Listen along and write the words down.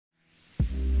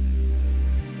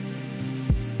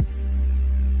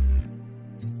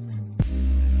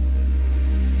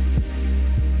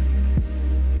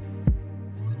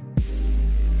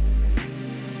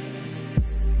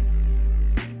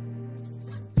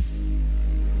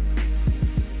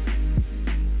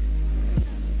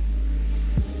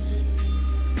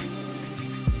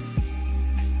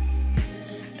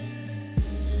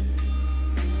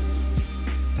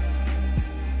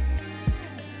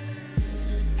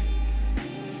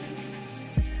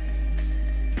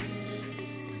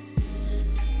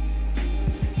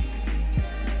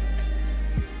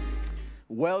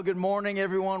Well, good morning,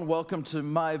 everyone. Welcome to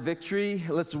My Victory.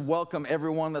 Let's welcome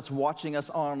everyone that's watching us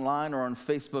online or on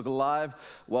Facebook Live.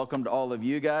 Welcome to all of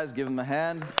you guys. Give them a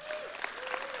hand.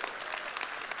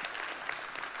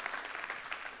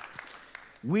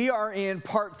 We are in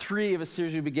part 3 of a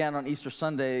series we began on Easter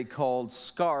Sunday called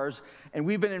Scars, and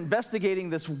we've been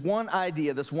investigating this one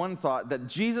idea, this one thought, that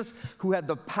Jesus, who had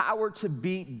the power to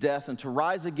beat death and to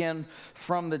rise again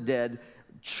from the dead,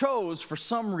 chose for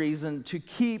some reason to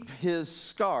keep his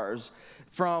scars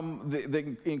from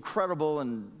the incredible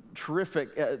and terrific,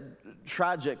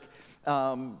 tragic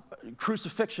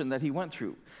crucifixion that he went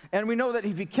through. And we know that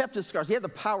if he kept his scars, he had the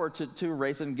power to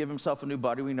erase it and give himself a new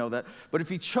body, we know that. But if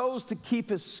he chose to keep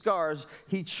his scars,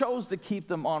 he chose to keep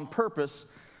them on purpose,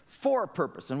 for a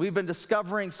purpose. And we've been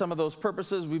discovering some of those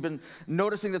purposes. We've been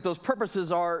noticing that those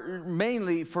purposes are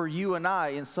mainly for you and I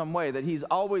in some way, that he's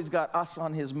always got us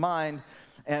on his mind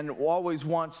and always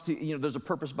wants to, there's a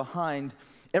purpose behind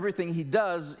everything he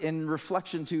does in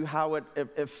reflection to how it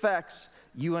affects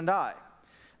you and I.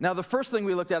 Now, the first thing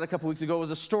we looked at a couple weeks ago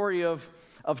was a story of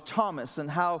Thomas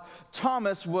and how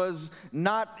Thomas was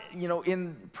not,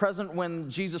 in present when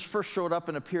Jesus first showed up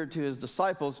and appeared to his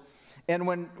disciples. And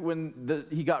when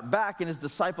he got back and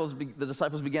the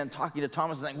disciples began talking to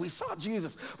Thomas and saying, we saw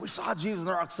Jesus, and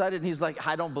they're all excited. And he's like,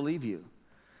 I don't believe you.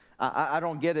 I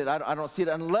don't get it. I don't see it.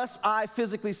 Unless I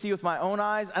physically see with my own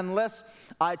eyes, unless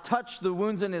I touch the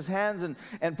wounds in his hands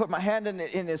and put my hand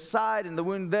in his side and the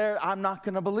wound there, I'm not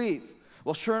going to believe.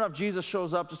 Well, sure enough, Jesus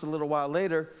shows up just a little while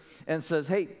later and says,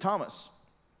 hey, Thomas,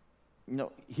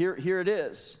 here it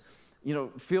is.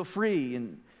 Feel free,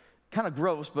 and kind of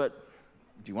gross, but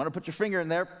if you want to put your finger in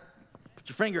there, put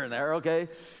your finger in there, okay?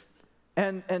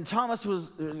 And Thomas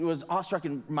was awestruck,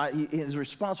 and his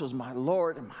response was, my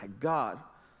Lord and my God.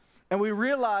 And we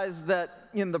realized that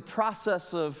in the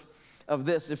process of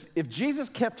this, if Jesus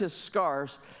kept his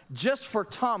scars just for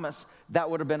Thomas, that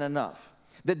would have been enough.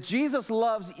 That Jesus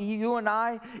loves you and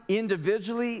I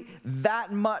individually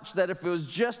that much that if it was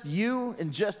just you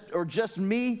and just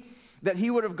me, that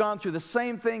he would have gone through the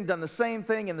same thing, done the same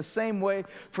thing in the same way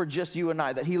for just you and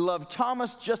I. That he loved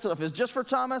Thomas just enough. If it's just for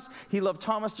Thomas, he loved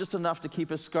Thomas just enough to keep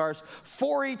his scars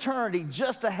for eternity,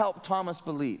 just to help Thomas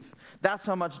believe. That's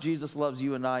how much Jesus loves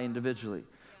you and I individually,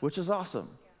 which is awesome.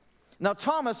 Now,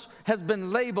 Thomas has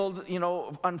been labeled,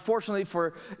 unfortunately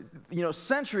for,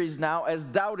 centuries now as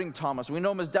Doubting Thomas. We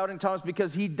know him as Doubting Thomas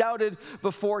because he doubted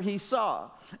before he saw.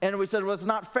 And we said, well, it's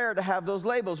not fair to have those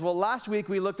labels. Well, last week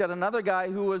we looked at another guy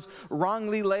who was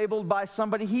wrongly labeled by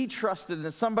somebody he trusted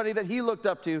and somebody that he looked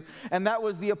up to, and that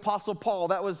was the Apostle Paul.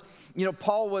 That was,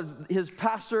 Paul was his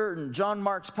pastor and John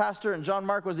Mark's pastor, and John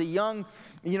Mark was a young,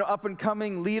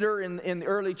 up-and-coming leader in the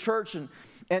early church,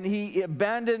 and he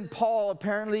abandoned Paul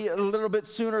apparently a little bit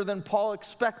sooner than Paul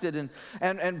expected.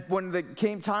 And when it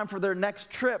came time for their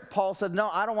next trip, Paul said, no,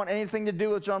 I don't want anything to do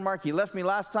with John Mark. He left me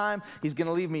last time. He's going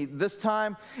to leave me this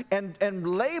time. And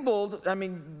labeled,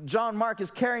 John Mark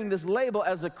is carrying this label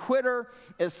as a quitter,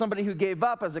 as somebody who gave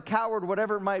up, as a coward,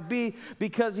 whatever it might be,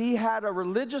 because he had a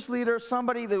religious leader,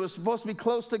 somebody that was supposed to be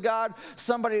close to God,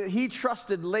 somebody that he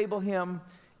trusted, label him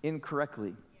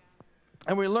incorrectly.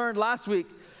 And we learned last week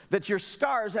that your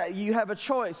scars, you have a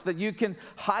choice, that you can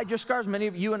hide your scars. Many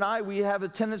of you and I, we have a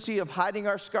tendency of hiding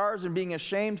our scars and being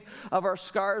ashamed of our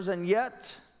scars, and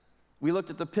yet we looked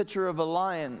at the picture of a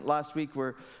lion last week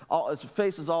where his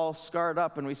face is all scarred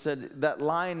up, and we said that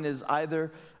lion is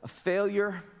either a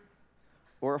failure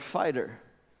or a fighter.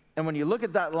 And when you look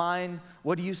at that lion,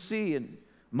 what do you see? And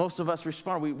most of us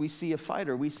respond, we see a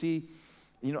fighter. We see,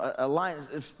 a lion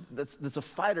that's a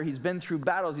fighter. He's been through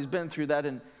battles. He's been through that,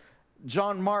 and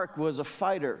John Mark was a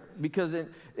fighter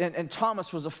and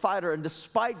Thomas was a fighter, and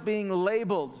despite being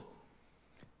labeled,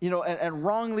 and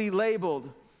wrongly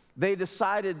labeled, they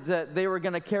decided that they were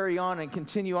going to carry on and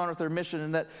continue on with their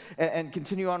mission and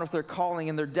continue on with their calling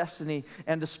and their destiny.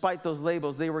 And despite those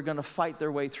labels, they were going to fight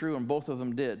their way through, and both of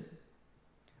them did.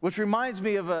 Which reminds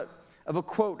me of a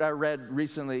quote I read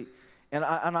recently, and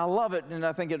I love it, and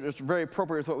I think it's very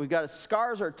appropriate with what we've got.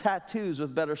 Scars are tattoos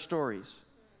with better stories.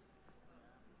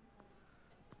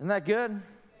 Isn't that good?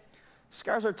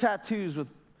 Scars are tattoos with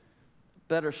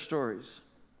better stories.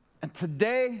 And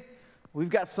today,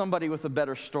 we've got somebody with a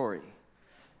better story.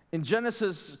 In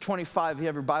Genesis 25, if you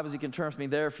have your Bibles, you can turn with me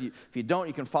there. If you don't,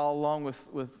 you can follow along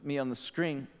with me on the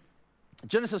screen.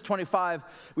 Genesis 25,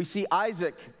 we see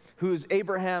Isaac, who is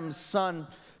Abraham's son,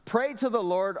 prayed to the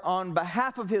Lord on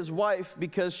behalf of his wife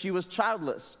because she was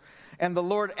childless. And the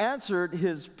Lord answered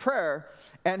his prayer,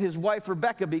 and his wife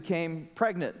Rebekah became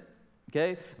pregnant.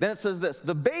 Okay? Then it says this,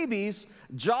 the babies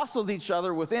jostled each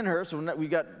other within her, so we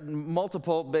got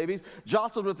multiple babies,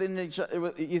 jostled within each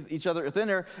other within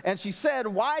her, and she said,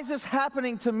 why is this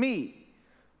happening to me?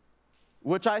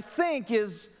 Which I think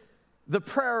is the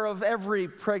prayer of every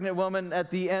pregnant woman at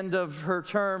the end of her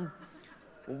term.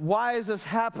 Why is this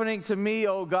happening to me,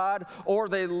 oh God? Or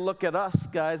they look at us,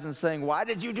 guys, and saying, why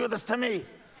did you do this to me?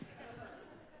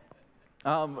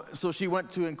 So she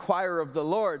went to inquire of the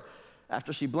Lord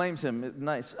after she blames him.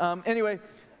 Nice. Anyway,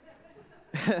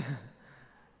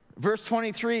 verse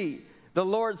 23, the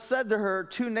Lord said to her,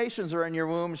 2 nations are in your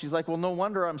womb. She's like, well, no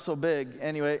wonder I'm so big.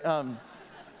 Anyway,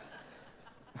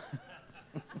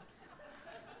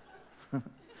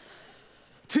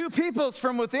 Two peoples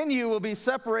from within you will be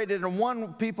separated, and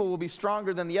one people will be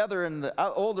stronger than the other, and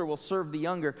the older will serve the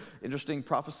younger. Interesting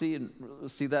prophecy, and we'll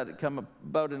see that come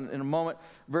about in a moment.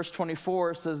 Verse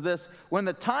 24 says this, when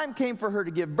the time came for her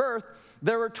to give birth,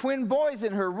 there were twin boys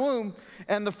in her womb,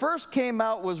 and the first came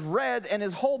out was red, and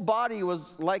his whole body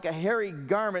was like a hairy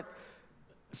garment,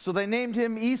 so they named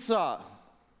him Esau.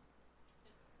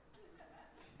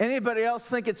 Anybody else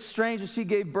think it's strange that she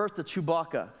gave birth to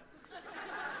Chewbacca?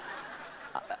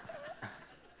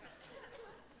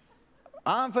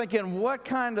 I'm thinking, what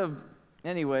kind of,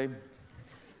 anyway,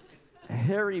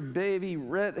 hairy baby,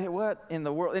 red, what in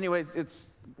the world? Anyway, it's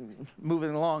moving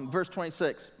along. Verse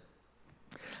 26.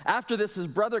 After this, his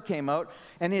brother came out,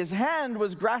 and his hand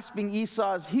was grasping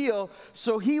Esau's heel,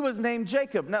 so he was named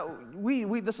Jacob. Now,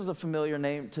 this is a familiar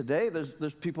name today.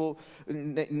 There's people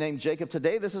named Jacob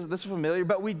today. This is familiar,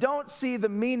 but we don't see the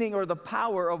meaning or the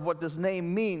power of what this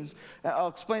name means. I'll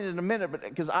explain it in a minute, but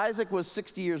because Isaac was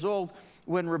 60 years old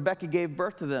when Rebekah gave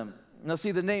birth to them. Now,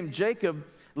 see, the name Jacob,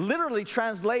 literally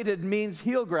translated, means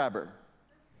heel grabber.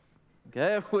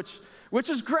 Okay, which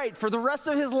is great for the rest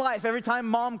of his life. Every time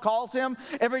mom calls him,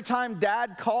 every time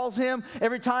dad calls him,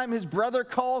 every time his brother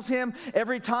calls him,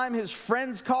 every time his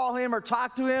friends call him or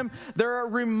talk to him, they're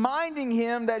reminding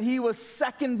him that he was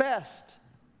second best.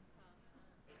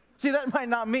 See, that might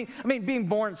not mean, being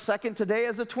born second today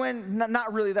as a twin,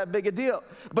 not really that big a deal.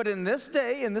 But in this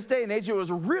day and age, it was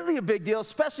really a big deal,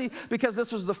 especially because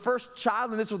this was the first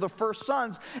child and this was the first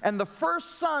sons. And the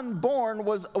first son born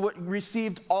was what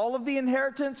received all of the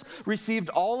inheritance, received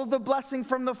all of the blessing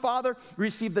from the father,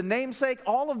 received the namesake.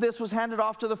 All of this was handed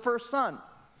off to the first son.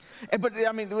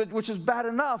 Which is bad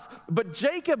enough, but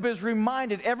Jacob is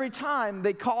reminded every time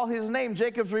they call his name,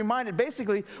 Jacob's reminded.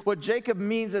 Basically, what Jacob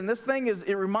means in this thing is,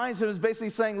 it reminds him, is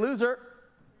basically saying, loser.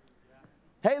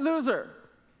 Hey, loser.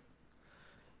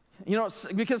 You know,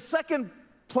 because second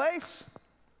place,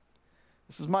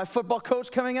 this is my football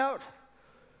coach coming out,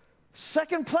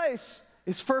 second place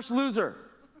is first loser.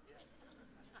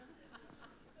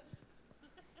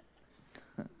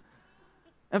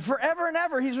 And forever and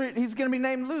ever, he's going to be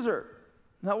named loser.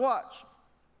 Now watch.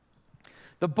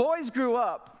 The boys grew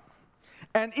up,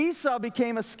 and Esau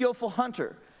became a skillful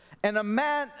hunter and a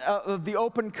man of the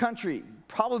open country,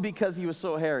 probably because he was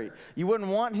so hairy. You wouldn't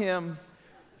want him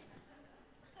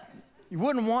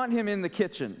in the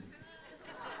kitchen.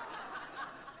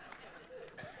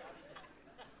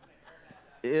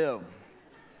 Ew.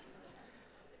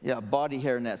 Yeah, body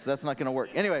hair nets. That's not going to work.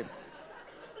 Anyway.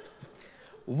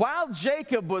 While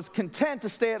Jacob was content to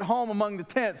stay at home among the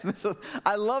tents.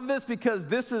 I love this because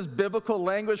this is biblical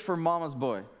language for mama's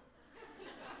boy.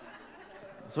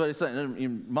 That's what he's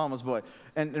saying, mama's boy.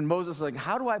 And Moses is like,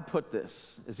 how do I put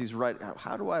this? As he's writing,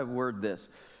 how do I word this?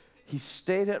 He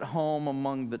stayed at home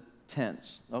among the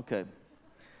tents. Okay.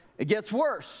 It gets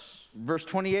worse. Verse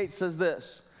 28 says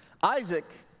this. Isaac,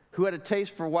 who had a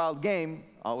taste for wild game,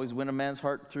 always win a man's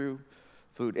heart through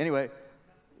food. Anyway,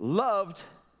 loved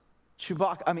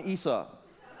Esau.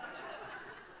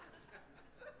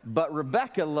 But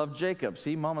Rebekah loved Jacob.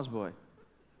 See, mama's boy.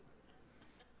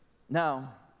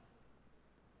 Now,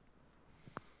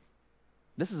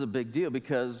 this is a big deal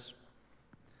because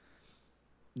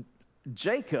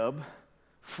Jacob,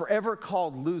 forever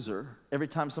called loser every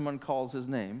time someone calls his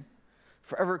name,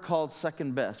 forever called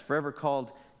second best, forever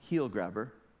called heel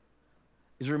grabber,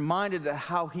 is reminded of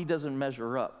how he doesn't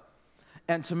measure up.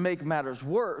 And to make matters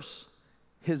worse,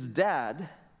 his dad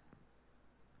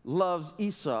loves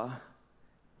Esau,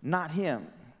 not him,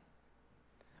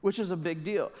 which is a big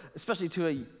deal, especially to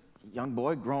a young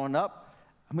boy growing up.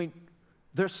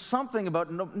 There's something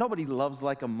about, nobody loves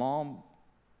like a mom,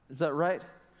 is that right?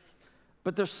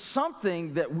 But there's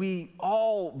something that we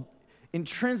all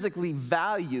intrinsically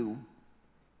value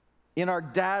in our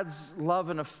dad's love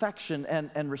and affection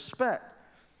and respect.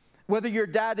 Whether your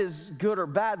dad is good or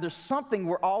bad, there's something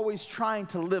we're always trying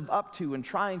to live up to and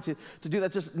trying to do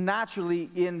that just naturally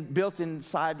built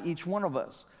inside each one of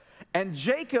us. And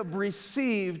Jacob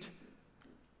received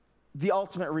the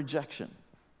ultimate rejection.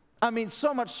 I mean,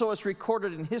 so much so it's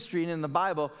recorded in history and in the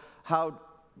Bible how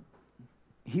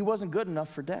he wasn't good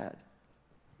enough for dad.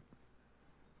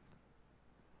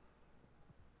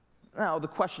 Now, the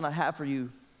question I have for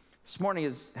you this morning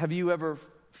is, have you ever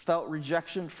felt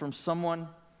rejection from someone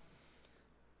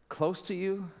close to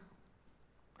you?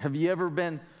 Have you ever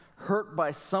been hurt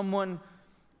by someone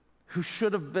who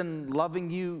should have been loving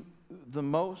you the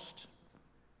most?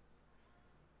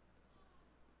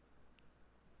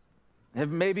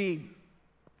 Maybe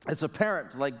it's a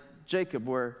parent like Jacob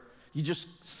where you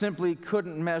just simply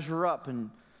couldn't measure up and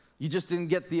you just didn't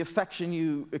get the affection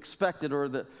you expected, or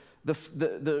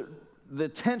the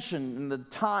attention and the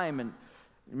time, and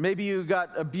maybe you got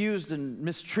abused and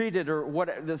mistreated, or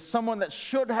whatever. Someone that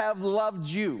should have loved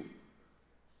you.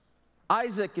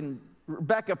 Isaac and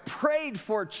Rebekah prayed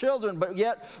for children, but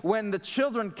yet when the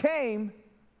children came,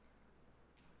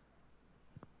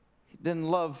 he didn't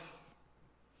love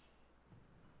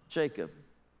Jacob.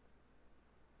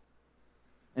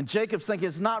 And Jacob's thinking,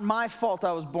 it's not my fault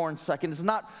I was born second. It's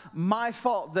not my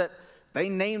fault that they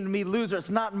named me loser. It's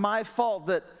not my fault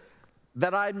that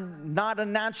I'm not a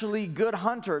naturally good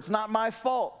hunter. It's not my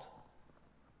fault.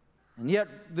 And yet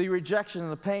the rejection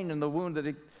and the pain and the wound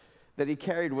that he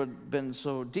carried would have been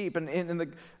so deep. And the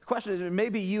question is,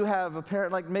 maybe you have a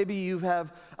parent, like maybe you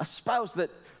have a spouse, that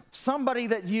somebody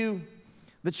that you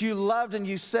loved, and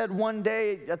you said one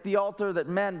day at the altar that,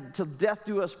 man, till death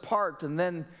do us part, and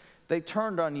then they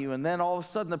turned on you, and then all of a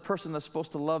sudden the person that's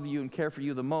supposed to love you and care for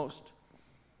you the most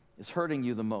is hurting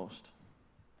you the most.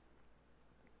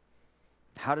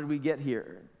 How did we get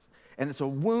here? And it's a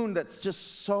wound that's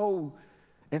just so,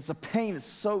 it's a pain, it's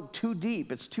so too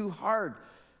deep, it's too hard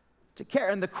to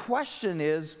carry. And the question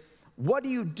is, what do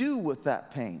you do with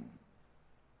that pain?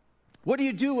 What do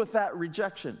you do with that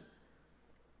rejection?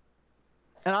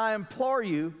 And I implore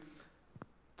you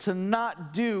to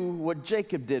not do what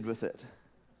Jacob did with it.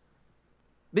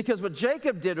 Because what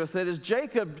Jacob did with it is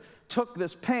Jacob took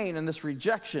this pain and this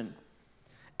rejection,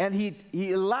 and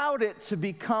he allowed it to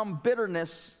become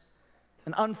bitterness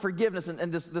and unforgiveness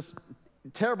and this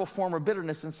terrible form of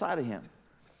bitterness inside of him.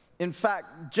 In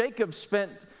fact, Jacob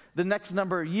spent the next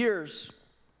number of years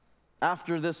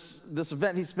after this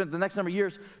event, he spent the next number of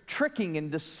years tricking and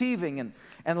deceiving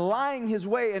and lying his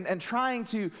way and trying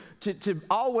to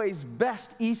always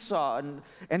best Esau.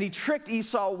 And he tricked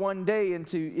Esau one day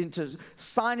into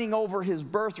signing over his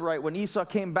birthright when Esau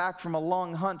came back from a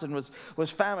long hunt and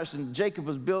was famished. And Jacob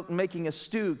was making a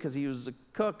stew because he was a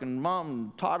cook, and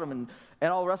mom taught him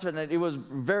and all the rest of it. And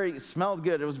it smelled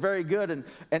good. It was very good.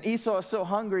 And Esau was so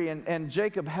hungry, and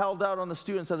Jacob held out on the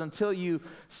stew and said, until you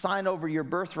sign over your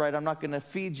birthright, I'm not going to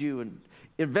feed you. And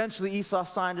eventually Esau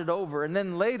signed it over. And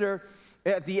then later,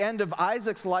 at the end of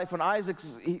Isaac's life, when Isaac's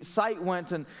sight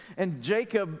went, and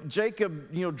Jacob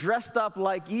dressed up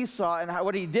like Esau, and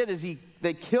what he did is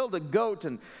they killed a goat.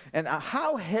 And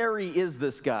how hairy is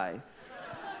this guy?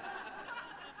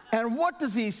 And what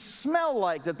does he smell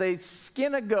like? That they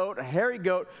skin a goat, a hairy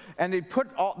goat, and they put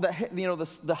all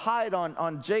the hide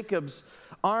on Jacob's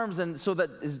arms, and so that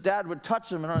his dad would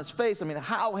touch him, and on his face. I mean,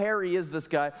 how hairy is this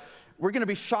guy? We're going to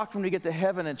be shocked when we get to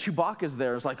heaven and Chewbacca's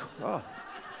there. It's like, oh.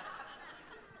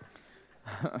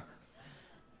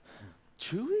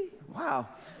 Chewy? Wow.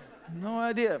 No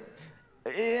idea.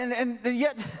 And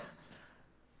yet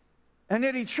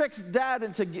he tricks dad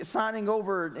into signing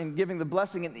over and giving the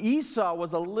blessing, and Esau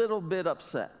was a little bit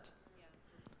upset.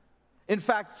 In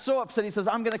fact, so upset, he says,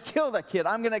 I'm going to kill that kid.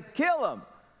 I'm going to kill him.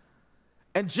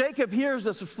 And Jacob hears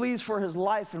this and flees for his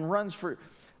life and runs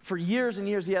for years and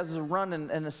years. He has to run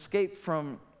and escape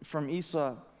from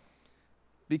Esau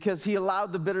because he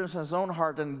allowed the bitterness in his own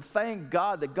heart. And thank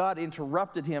God that God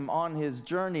interrupted him on his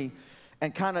journey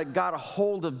and kind of got a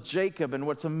hold of Jacob. And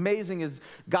what's amazing is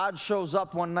God shows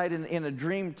up one night in a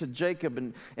dream to Jacob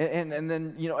and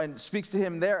then, and speaks to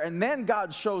him there. And then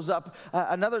God shows up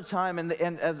another time and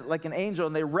as like an angel,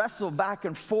 and they wrestle back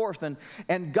and forth.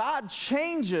 And God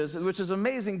changes, which is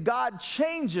amazing, God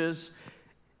changes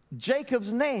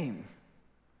Jacob's name.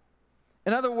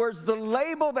 In other words, the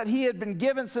label that he had been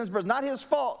given since birth, not his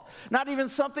fault, not even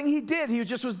something he did. He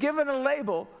just was given a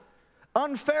label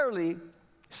unfairly.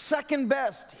 Second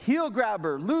best, heel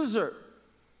grabber, loser.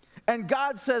 And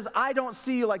God says, I don't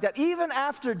see you like that. Even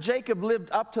after Jacob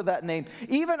lived up to that name,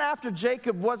 even after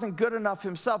Jacob wasn't good enough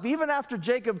himself, even after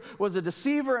Jacob was a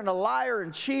deceiver and a liar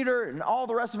and cheater and all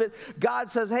the rest of it,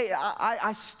 God says, hey,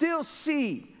 I still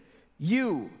see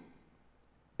you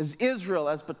as Israel,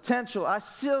 as potential. I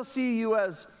still see you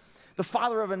as the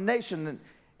father of a nation.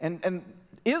 And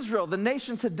Israel, the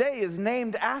nation today, is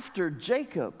named after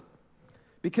Jacob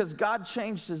because God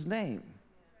changed his name.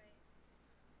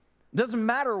 It doesn't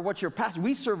matter what your past,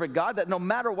 we serve a God that no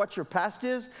matter what your past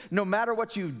is, no matter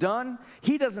what you've done,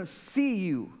 he doesn't see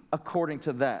you according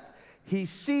to that. He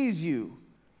sees you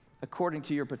according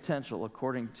to your potential,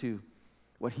 according to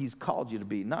what he's called you to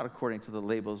be, not according to the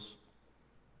labels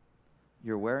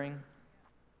you're wearing.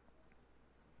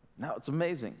 Now, it's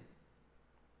amazing.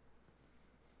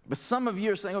 But some of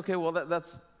you are saying, okay, well,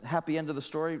 that's happy end of the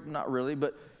story. Not really,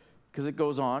 but because it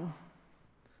goes on.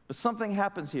 But something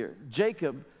happens here.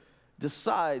 Jacob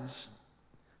decides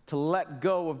to let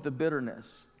go of the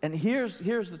bitterness. And here's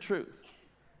the truth.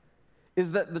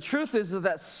 The truth is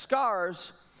that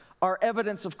scars are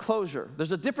evidence of closure.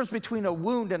 There's a difference between a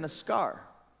wound and a scar.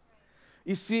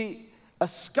 You see, a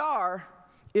scar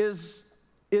is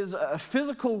a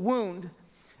physical wound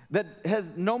that has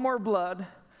no more blood,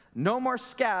 no more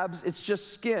scabs, it's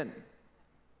just skin.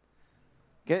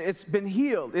 Okay? It's been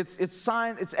healed. It's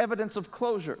evidence of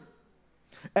closure.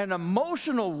 An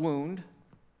emotional wound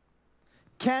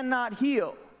cannot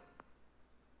heal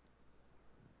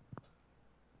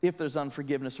if there's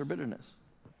unforgiveness or bitterness.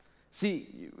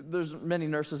 See, there's many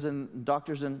nurses and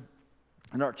doctors in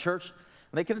our church,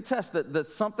 and they can attest that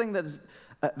something that is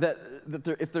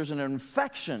if there's an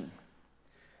infection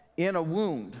in a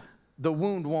wound, the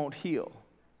wound won't heal.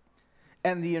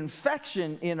 And the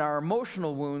infection in our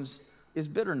emotional wounds is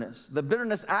bitterness. The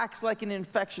bitterness acts like an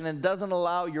infection and doesn't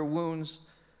allow your wounds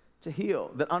to heal.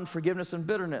 That unforgiveness and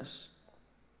bitterness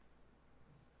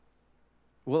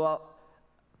will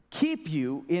keep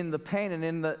you in the pain and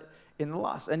in the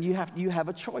loss. And you have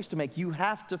a choice to make. You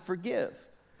have to forgive.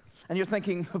 And you're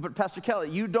thinking, but Pastor Kelly,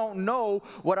 you don't know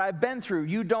what I've been through.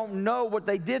 You don't know what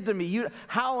they did to me.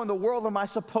 How in the world am I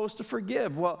supposed to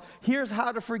forgive? Well, here's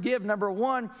how to forgive. Number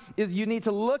one is you need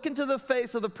to look into the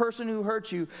face of the person who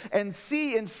hurt you and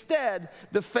see instead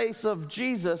the face of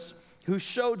Jesus who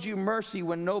showed you mercy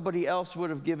when nobody else would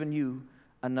have given you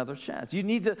another chance. You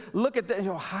need to look at that.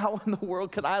 How in the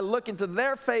world could I look into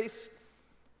their face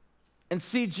and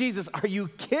see Jesus? Are you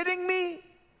kidding me?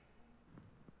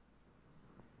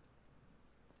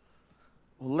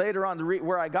 Well, later on,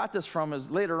 where I got this from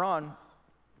is later on,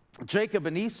 Jacob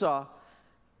and Esau,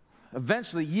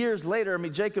 eventually, years later,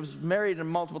 Jacob's married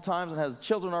multiple times and has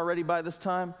children already by this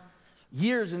time.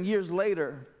 Years and years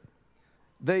later,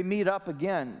 they meet up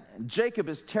again. Jacob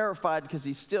is terrified because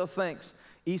he still thinks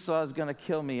Esau is going to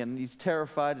kill me, and he's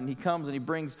terrified, and he comes and he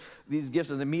brings these gifts,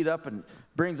 and they meet up and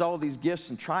brings all these gifts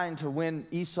and trying to win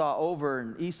Esau over,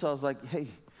 and Esau's like, hey,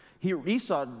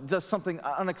 Esau does something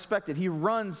unexpected. He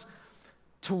runs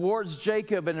towards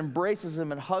Jacob and embraces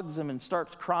him and hugs him and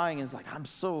starts crying and is like, I'm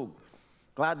so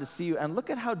glad to see you. And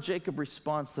look at how Jacob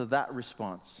responds to that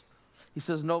response. He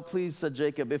says, no, please, said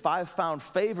Jacob, if I have found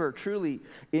favor truly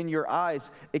in your eyes,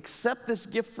 accept this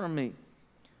gift from me.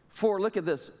 For, look at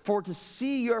this, for to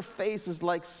see your face is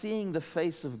like seeing the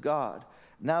face of God,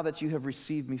 now that you have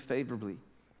received me favorably.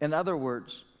 In other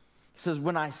words, he says,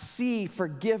 when I see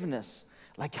forgiveness,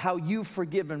 like how you've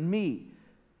forgiven me,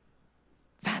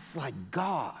 that's like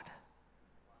God.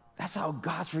 That's how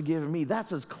God's forgiven me.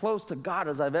 That's as close to God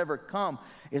as I've ever come,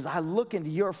 is I look into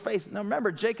your face. Now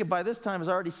remember, Jacob by this time has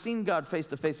already seen God face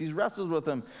to face. He's wrestled with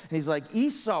him. And he's like,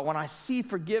 Esau, when I see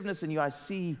forgiveness in you, I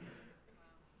see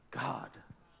God.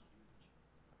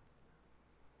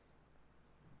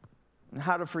 And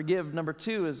how to forgive, number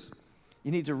two, is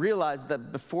you need to realize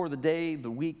that before the day,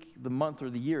 the week, the month, or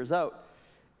the year is out,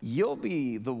 you'll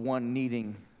be the one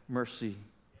needing mercy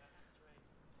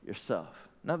yourself.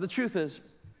 Now, the truth is,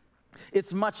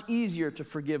 it's much easier to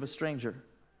forgive a stranger.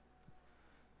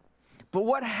 But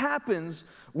what happens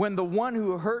when the one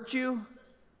who hurt you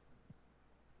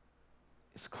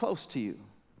is close to you?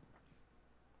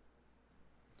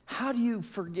 How do you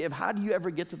forgive? How do you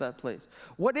ever get to that place?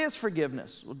 What is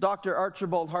forgiveness? Well, Dr.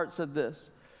 Archibald Hart said this.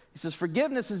 He says,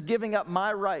 forgiveness is giving up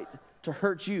my right to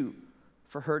hurt you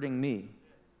for hurting me.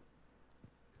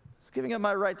 It's giving up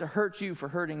my right to hurt you for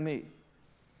hurting me.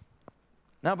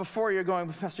 Now, before you're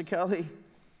going, Pastor Kelly,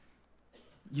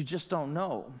 you just don't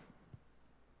know.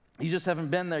 You just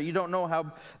haven't been there. You don't know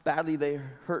how badly they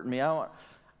hurt me. I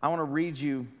want to read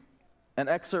you an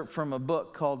excerpt from a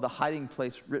book called The Hiding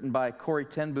Place, written by Corrie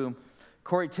ten Boom.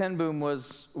 Corrie ten Boom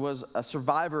was a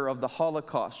survivor of the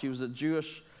Holocaust. She was a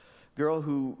Jewish girl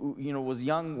who was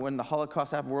young when the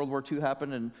Holocaust happened, World War II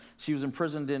happened, and she was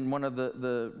imprisoned in one of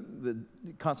the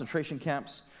concentration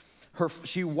camps.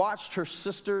 She watched her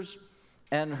sisters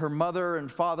and her mother and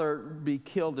father be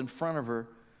killed in front of her.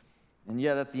 And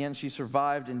yet at the end she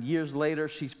survived, and years later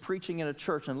she's preaching in a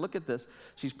church. And look at this.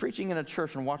 She's preaching in a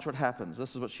church, and watch what happens.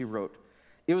 This is what she wrote.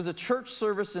 It was a church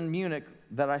service in Munich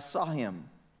that I saw him,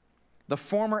 the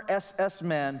former SS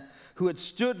man who had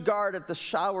stood guard at the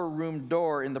shower room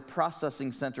door in the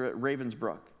processing center at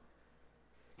Ravensbrück.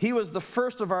 He was the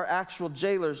first of our actual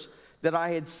jailers that I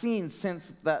had seen since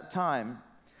that time.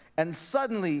 And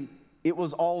suddenly it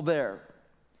was all there.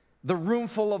 The room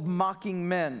full of mocking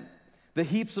men, the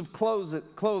heaps of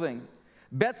clothing,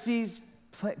 Betsy's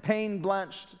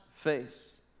pain-blanched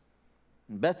face.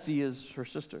 And Betsy is her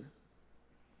sister.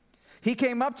 He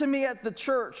came up to me at the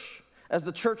church as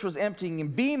the church was emptying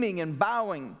and beaming and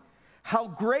bowing. How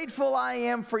grateful I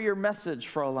am for your message,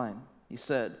 Fräulein, he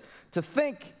said. To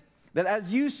think that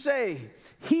as you say,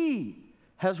 he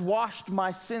has washed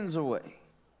my sins away.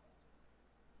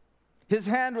 His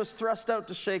hand was thrust out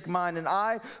to shake mine, and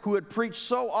I, who had preached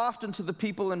so often to the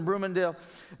people in Bloomingdale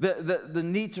the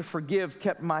need to forgive,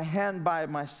 kept my hand by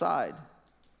my side.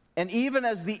 And even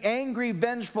as the angry,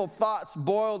 vengeful thoughts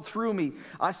boiled through me,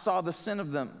 I saw the sin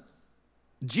of them.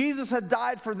 Jesus had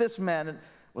died for this man, and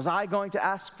was I going to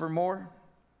ask for more?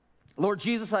 Lord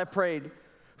Jesus, I prayed,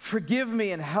 forgive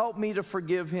me and help me to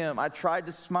forgive him. I tried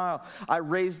to smile.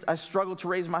 I struggled to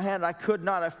raise my hand. I could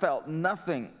not. I felt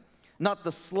nothing. Not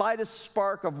the slightest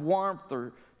spark of warmth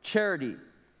or charity.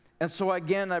 And so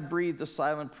again, I breathed a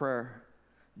silent prayer.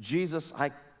 Jesus,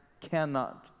 I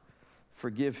cannot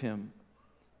forgive him.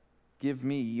 Give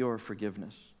me your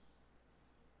forgiveness.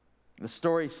 The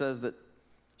story says that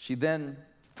she then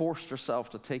forced herself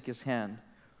to take his hand.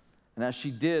 And as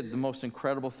she did, the most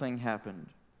incredible thing happened.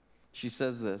 She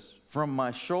says this, from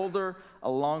my shoulder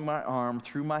along my arm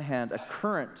through my hand, a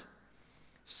current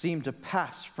seemed to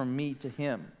pass from me to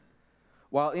him,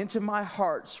 while into my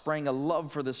heart sprang a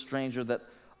love for this stranger that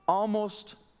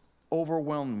almost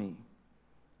overwhelmed me.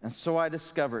 And so I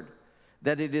discovered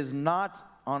that it is not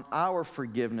on our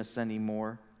forgiveness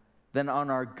anymore than on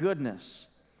our goodness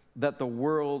that the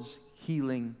world's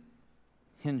healing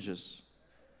hinges,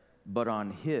 but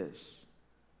on his.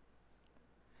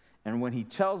 And when he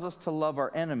tells us to love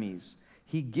our enemies,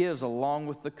 he gives, along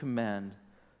with the command,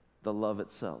 the love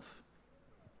itself.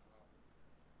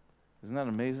 Isn't that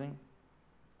amazing?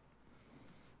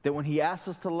 That when he asks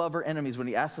us to love our enemies, when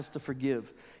he asks us to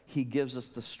forgive, he gives us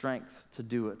the strength to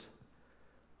do it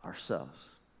ourselves.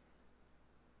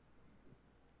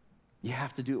 You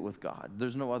have to do it with God.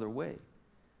 There's no other way.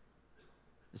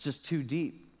 It's just too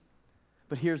deep.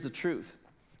 But here's the truth.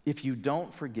 If you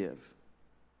don't forgive,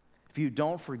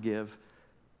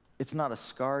 it's not a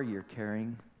scar you're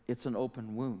carrying, it's an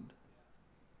open wound.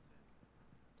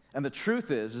 And the truth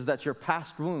is that your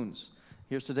past wounds,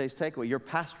 here's today's takeaway, your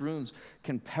past wounds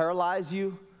can paralyze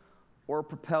you or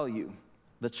propel you.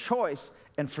 The choice,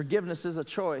 and forgiveness is a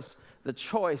choice, the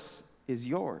choice is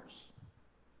yours.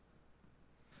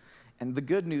 And the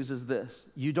good news is this,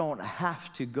 you don't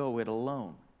have to go it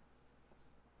alone.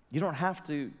 You don't have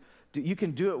to, you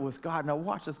can do it with God. Now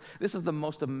watch this. This is the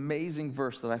most amazing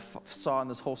verse that I saw in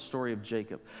this whole story of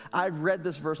Jacob. I've read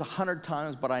this verse 100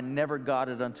 times, but I never got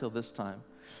it until this time.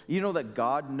 You know that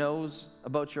God knows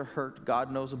about your hurt.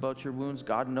 God knows about your wounds.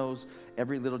 God knows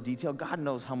every little detail. God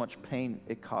knows how much pain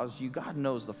it caused you. God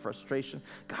knows the frustration.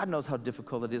 God knows how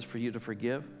difficult it is for you to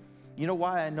forgive. You know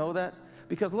why I know that?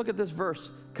 Because look at this verse,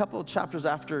 a couple of chapters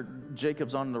after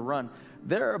Jacob's on the run.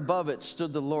 There above it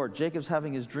stood the Lord. Jacob's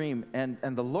having his dream, and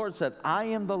the Lord said, I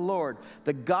am the Lord,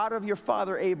 the God of your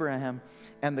father Abraham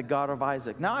and the God of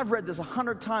Isaac. Now I've read this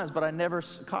 100 times, but I never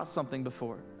caught something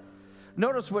before.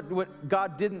 Notice what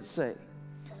God didn't say.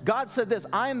 God said this,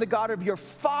 I am the God of your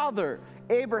father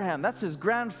Abraham. That's his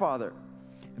grandfather.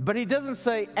 But he doesn't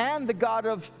say, and the God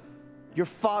of your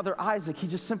father Isaac. He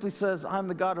just simply says, I'm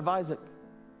the God of Isaac.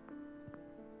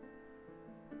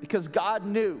 Because God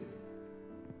knew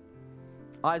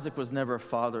Isaac was never a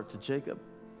father to Jacob.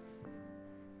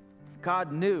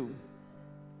 God knew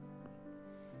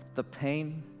the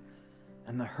pain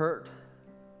and the hurt.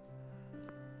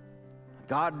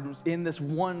 God, in this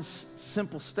one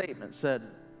simple statement, said,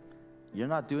 you're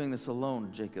not doing this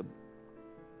alone, Jacob.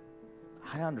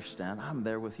 I understand. I'm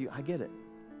there with you. I get it.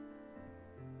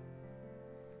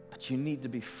 But you need to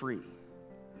be free.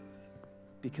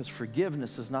 Because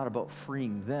forgiveness is not about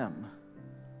freeing them.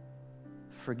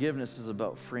 Forgiveness is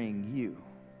about freeing you.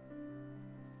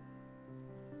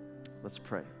 Let's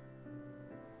pray.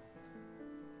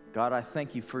 God, I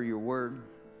thank you for your word.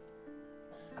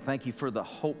 I thank you for the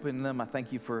hope in them. I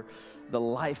thank you for the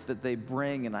life that they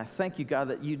bring. And I thank you, God,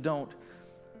 that you don't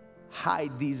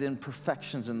hide these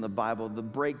imperfections in the Bible, the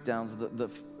breakdowns,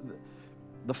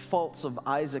 the faults of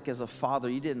Isaac as a father.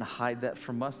 You didn't hide that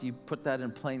from us. You put that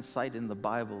in plain sight in the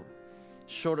Bible.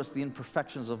 Showed us the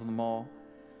imperfections of them all.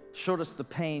 Showed us the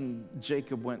pain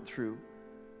Jacob went through.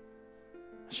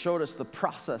 Showed us the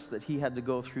process that he had to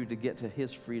go through to get to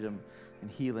his freedom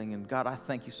and healing. And God, I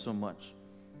thank you so much,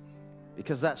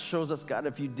 because that shows us, God,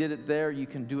 if you did it there, you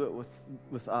can do it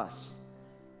with us.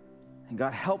 And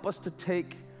God, help us to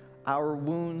take our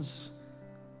wounds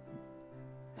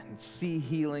and see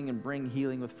healing and bring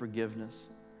healing with forgiveness.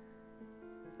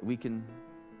 We can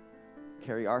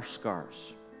carry our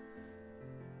scars.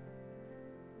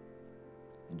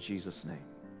 In Jesus' name,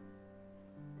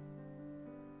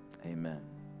 amen.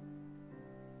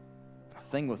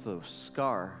 The thing with a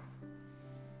scar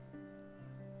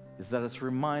is that it's a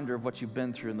reminder of what you've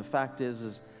been through. And the fact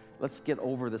is let's get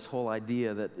over this whole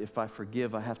idea that if I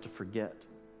forgive, I have to forget.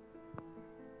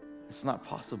 It's not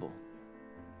possible.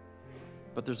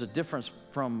 But there's a difference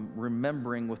from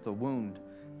remembering with a wound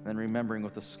than remembering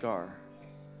with a scar.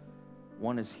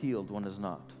 One is healed, one is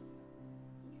not.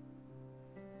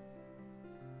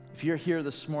 If you're here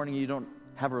this morning and you don't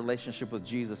have a relationship with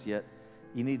Jesus yet,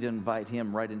 you need to invite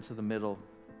him right into the middle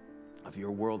of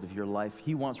your world, of your life.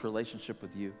 He wants relationship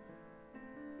with you.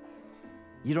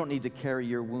 You don't need to carry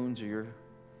your wounds or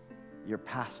your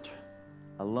past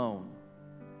alone.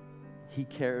 He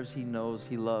cares, he knows,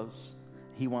 he loves.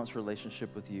 He wants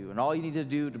relationship with you. And all you need to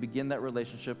do to begin that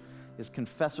relationship is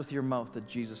confess with your mouth that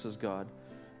Jesus is God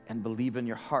and believe in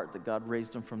your heart that God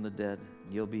raised him from the dead.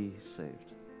 You'll be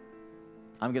saved.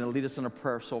 I'm going to lead us in a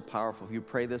prayer so powerful. If you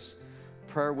pray this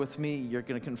prayer with me, you're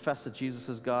going to confess that Jesus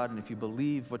is God. And if you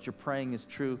believe what you're praying is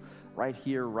true, right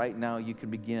here, right now, you can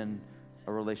begin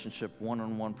a relationship,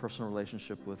 one-on-one personal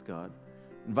relationship with God.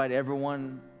 Invite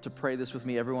everyone to pray this with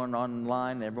me. Everyone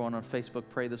online, everyone on Facebook,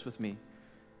 pray this with me.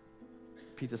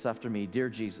 Repeat this after me. Dear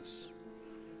Jesus,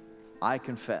 I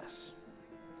confess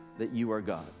that you are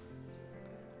God,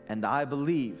 and I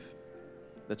believe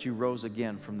that you rose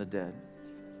again from the dead.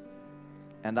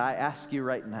 And I ask you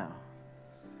right now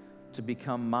to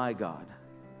become my God,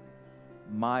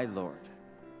 my Lord,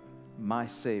 my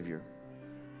Savior,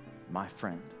 my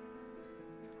friend.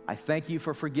 I thank you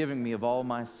for forgiving me of all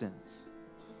my sins,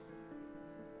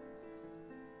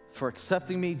 for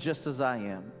accepting me just as I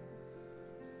am,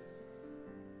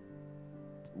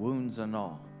 wounds and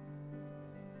all.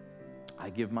 I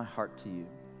give my heart to you.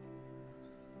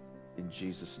 In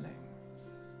Jesus' name,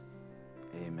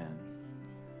 amen.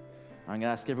 I'm going to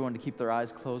ask everyone to keep their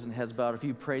eyes closed and heads bowed. If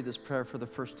you prayed this prayer for the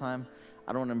first time,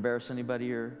 I don't want to embarrass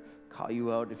anybody or call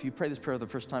you out. If you pray this prayer for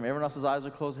the first time, everyone else's eyes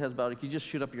are closed, heads bowed. If you just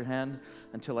shoot up your hand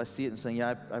until I see it and saying,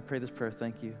 yeah, I pray this prayer.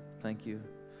 Thank you, thank you,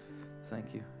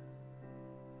 thank you,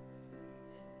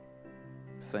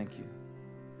 thank you.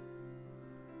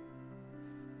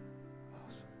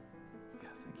 Awesome. Yeah,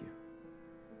 thank you.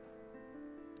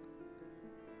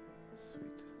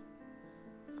 Sweet.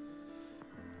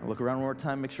 I'll look around one more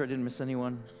time, make sure I didn't miss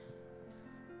anyone.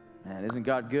 Man, isn't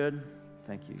God good?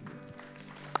 Thank you.